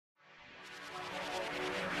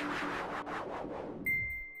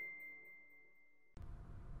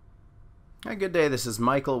Hi, good day. This is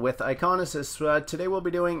Michael with Iconasys. Today we'll be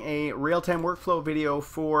doing a real-time workflow video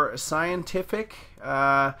for scientific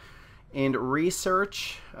and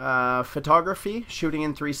research photography, shooting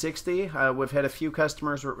in 360. We've had a few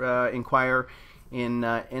customers inquire in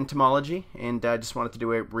entomology, and I just wanted to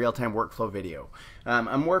do a real-time workflow video.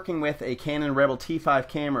 I'm working with a Canon Rebel T5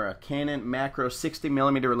 camera, Canon macro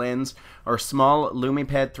 60mm lens, our small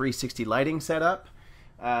LumiPad 360 lighting setup,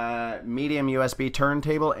 medium USB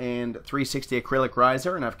turntable, and 360 acrylic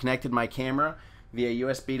riser, and I've connected my camera via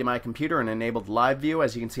USB to my computer and enabled live view.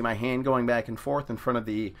 As you can see, my hand going back and forth in front of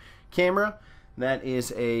the camera. That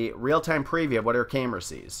is a real-time preview of what our camera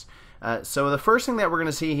sees. So the first thing that we're going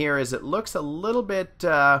to see here is it looks a little bit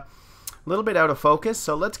out of focus.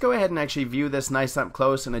 So let's go ahead and actually view this nice up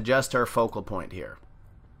close and adjust our focal point here.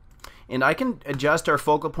 And I can adjust our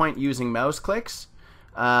focal point using mouse clicks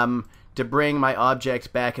to bring my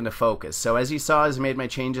object back into focus. So as you saw, as I made my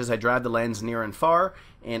changes, I drive the lens near and far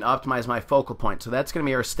and optimize my focal point. So that's going to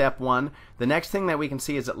be our step one. The next thing that we can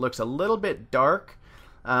see is it looks a little bit dark.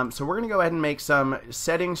 So we're going to go ahead and make some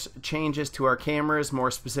settings changes to our cameras,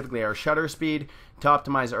 more specifically our shutter speed, to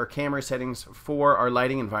optimize our camera settings for our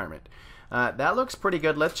lighting environment. That looks pretty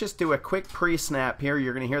good. Let's just do a quick pre-snap here.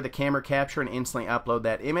 You're going to hear the camera capture and instantly upload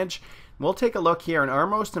that image. We'll take a look here, and our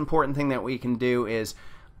most important thing that we can do is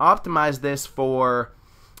optimize this for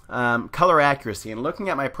color accuracy. And looking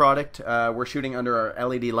at my product, we're shooting under our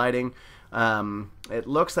LED lighting. It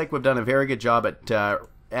looks like we've done a very good job at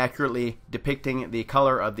accurately depicting the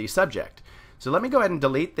color of the subject. So let me go ahead and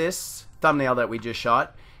delete this thumbnail that we just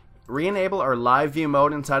shot, re-enable our live view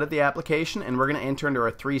mode inside of the application, and we're going to enter into our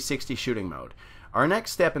 360 shooting mode. Our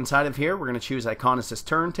next step inside of here, we're going to choose Iconasys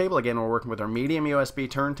Turntable. Again, we're working with our medium USB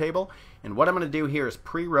turntable, and what I'm going to do here is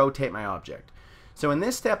pre-rotate my object. So in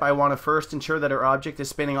this step, I want to first ensure that our object is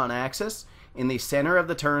spinning on axis in the center of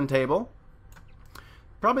the turntable.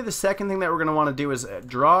 Probably the second thing that we're going to want to do is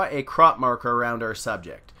draw a crop marker around our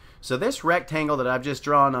subject. So this rectangle that I've just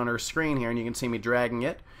drawn on our screen here, and you can see me dragging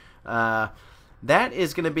it, that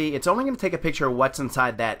is going to be, it's only going to take a picture of what's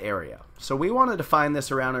inside that area. So we want to define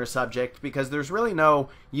this around our subject because there's really no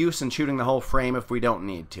use in shooting the whole frame if we don't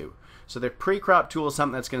need to. So the pre-crop tool is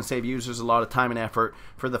something that's going to save users a lot of time and effort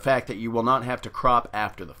for the fact that you will not have to crop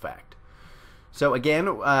after the fact. So again,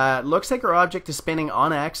 looks like our object is spinning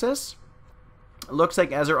on axis. It looks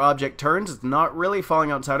like as our object turns, it's not really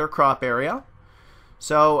falling outside our crop area.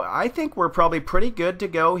 So I think we're probably pretty good to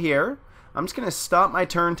go here. I'm just going to stop my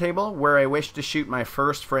turntable where I wish to shoot my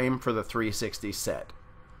first frame for the 360 set.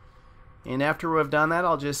 And after we've done that,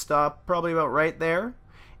 I'll just stop probably about right there.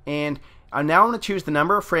 And now I'm going to choose the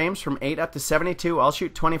number of frames from 8 up to 72. I'll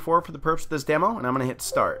shoot 24 for the purpose of this demo, and I'm going to hit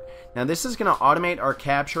start. Now this is going to automate our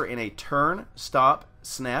capture in a turn, stop,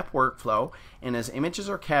 snap workflow, and as images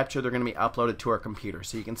are captured, they're going to be uploaded to our computer.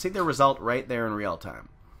 So you can see the result right there in real time.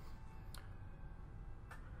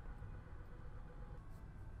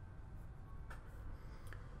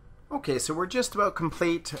 Okay, so we're just about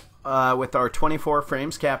complete with our 24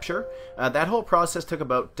 frames capture. That whole process took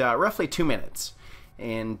about roughly 2 minutes,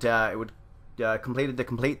 and it would completed the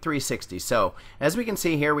complete 360. So as we can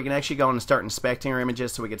see here, we can actually go and start inspecting our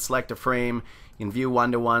images. So we could select a frame, you can view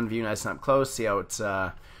one-to-one, view nice and up close, see how it's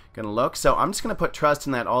going to look. So I'm just going to put trust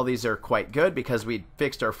in that all these are quite good because we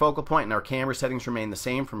fixed our focal point and our camera settings remain the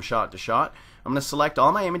same from shot to shot. I'm going to select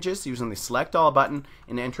all my images using the select all button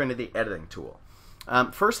and enter into the editing tool.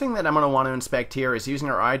 First thing that I'm going to want to inspect here is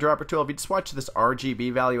using our eyedropper tool. If you just watch this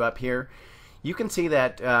RGB value up here, you can see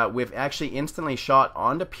that we've actually instantly shot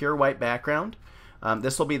onto pure white background.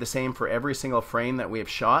 This will be the same for every single frame that we have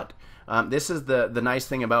shot. This is the nice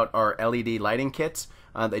thing about our LED lighting kits.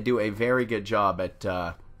 They do a very good job at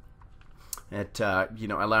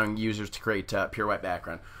allowing users to create pure white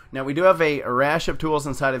background. Now we do have a rash of tools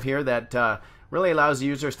inside of here that really allows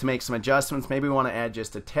users to make some adjustments. Maybe we want to add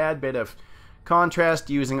just a tad bit of contrast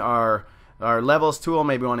using our levels tool.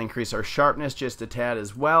 Maybe we want to increase our sharpness just a tad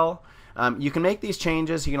as well. You can make these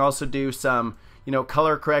changes. You can also do some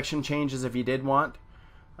color correction changes if you did want.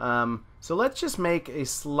 So let's just make a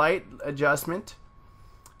slight adjustment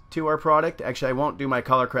to our product. Actually, I won't do my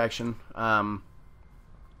color correction.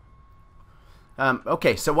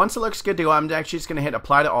 Okay, so once it looks good to go, I'm actually just going to hit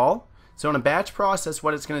apply to all. So in a batch process,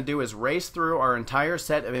 what it's going to do is race through our entire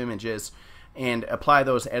set of images and apply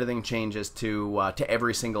those editing changes to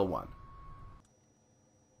every single one.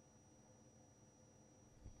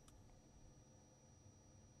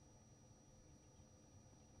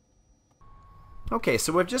 Okay,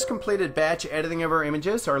 so we've just completed batch editing of our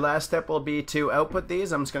images. Our last step will be to output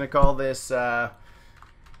these. I'm just going to call this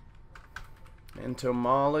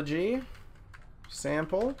entomology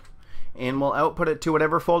sample. and we'll output it to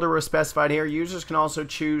whatever folder we're specified here. Users can also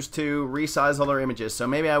choose to resize all their images. So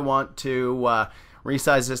maybe I want to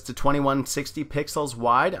resize this to 2160 pixels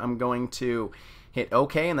wide. I'm going to hit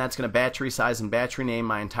OK, and that's going to batch resize and batch rename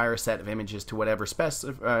my entire set of images to whatever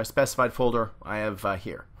specified folder I have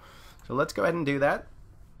here. So let's go ahead and do that.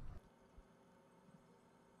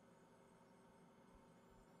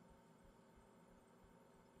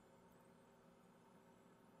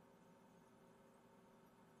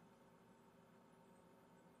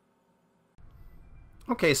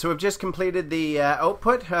 Okay, so we've just completed the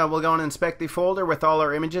output. We'll go and inspect the folder with all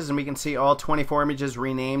our images, and we can see all 24 images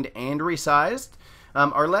renamed and resized.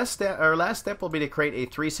 Our last step will be to create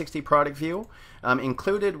a 360 product view.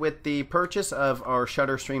 Included with the purchase of our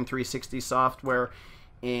ShutterStream 360 software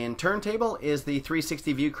in Turntable is the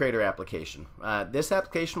 360 View Creator application. This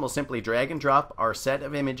application will simply drag and drop our set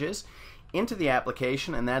of images into the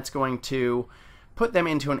application, and that's going to put them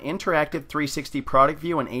into an interactive 360 product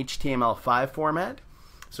view in HTML5 format.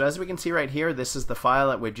 So as we can see right here, this is the file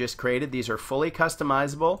that we've just created. These are fully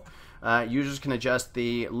customizable. Users can adjust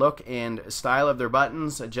the look and style of their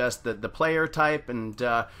buttons, adjust the player type, and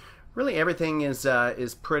really everything is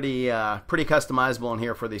pretty customizable in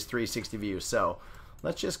here for these 360 views. So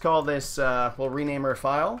let's just call this, we'll rename our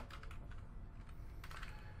file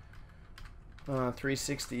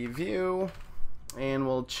 360 view, and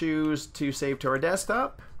we'll choose to save to our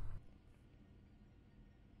desktop.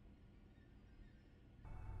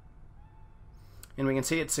 And we can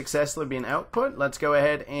see it's successfully being output. Let's go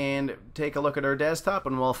ahead and take a look at our desktop,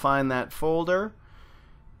 and we'll find that folder.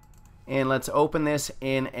 And let's open this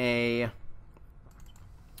in a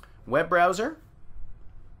web browser.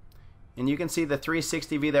 And you can see the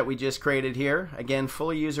 360 view that we just created here. Again,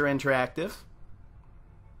 fully user interactive.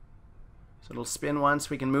 So it'll spin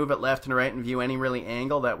once. We can move it left and right and view any really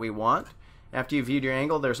angle that we want. After you've viewed your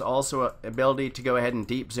angle, there's also an ability to go ahead and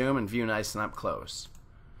deep zoom and view nice and up close.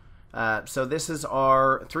 So this is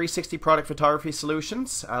our 360 product photography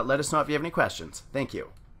solutions. Let us know if you have any questions. Thank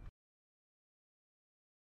you.